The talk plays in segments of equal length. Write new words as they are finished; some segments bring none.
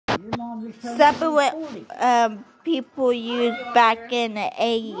Your mom just turned Something what 40. people used back in the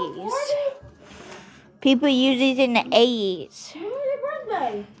 80s. People use these in the 80s. When was your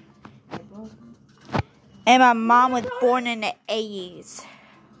birthday? And my mom was born in the 80s.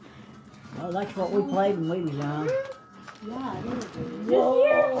 Oh, that's what we played when we was young. Yeah, it is.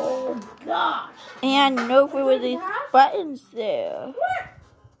 Whoa, gosh. And I know there were these buttons there.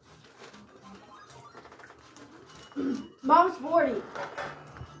 Mom's 40.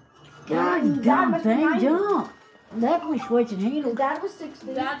 God, Dad must be thing 90. jump. Definitely switching handles. Dad was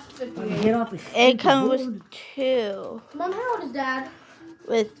 60. That's I can 58. get off the It stupid comes board. with two. Mom, how old is Dad?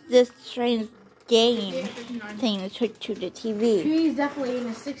 With this strange game thing that's hooked to the TV. He's definitely in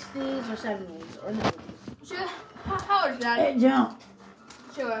his 60s or 70s or 90s. Sure. How old is Dad? It jumped.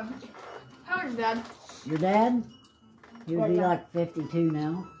 Sure. How old is Dad? Your dad? He would be like 52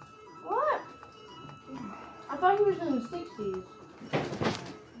 now. What? I thought he was in his 60s.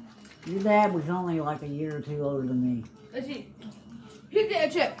 Your dad was only like a year or two older than me. Let's see. You get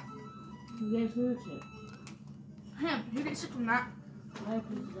a chip. You guys heard it. Him. You get sick from that. I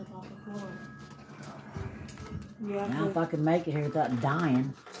picked it up off the floor. Yeah. Now if I could make it here without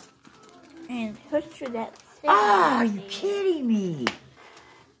dying. And push through that thing. Ah, are you kidding me?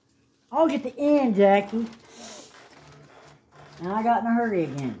 I'll get the end, Jackie. And I got in a hurry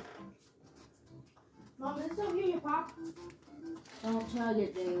again. Mom, is this over here, your pop? Don't chug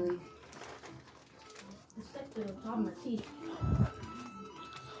it, Daily. It's stuck to the top of my teeth.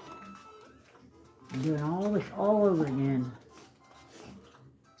 I'm doing all this all over again.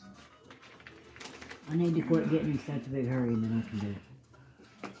 I need to quit getting in such a big hurry and then I can do it.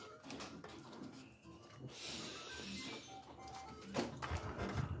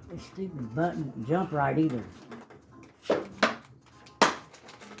 This stupid button won't jump right either.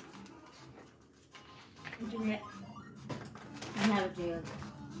 I have it, Jalen.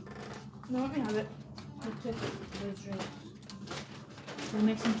 No, let me have it. I took it with those drinks. We'll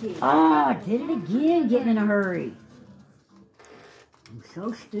make some tea. Ah, I did it again, getting in a hurry. I'm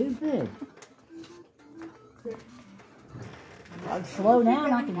so stupid. If I'd slow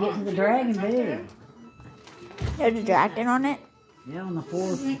down, I could get to the dragon big. There's a dragon on it. Yeah, on the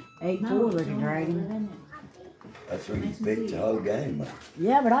 484, there's a dragon. That's where you picked the whole game up.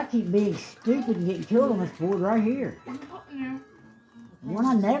 Yeah, but I keep being stupid and getting killed on this board right here. One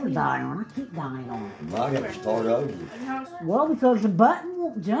I never die on, I keep dying on. You might have to start over. Well, because the button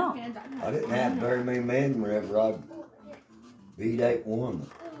won't jump. I didn't have very many men whenever I beat 8-1.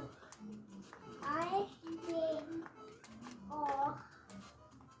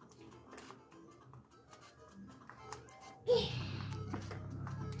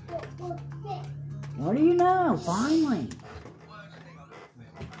 What do you know? Finally.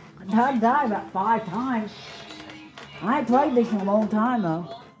 I died about 5 times. I ain't played this in a long time,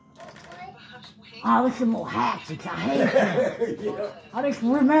 though. Oh, there's some little hatchets. I hate them. Yeah. I just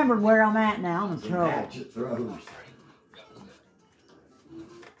remembered where I'm at now. I'm in trouble. Hatchet throws.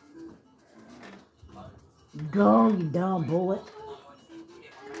 Go, you dumb bullet.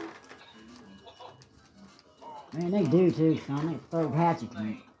 Man, they do too, son. They throw hatchets at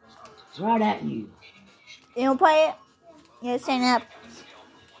me. Right at you. You don't play it? You stand up.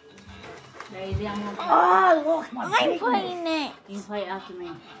 Daisy, I'm gonna Oh, I lost my I'm business. playing it. You can play it after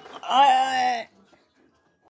me.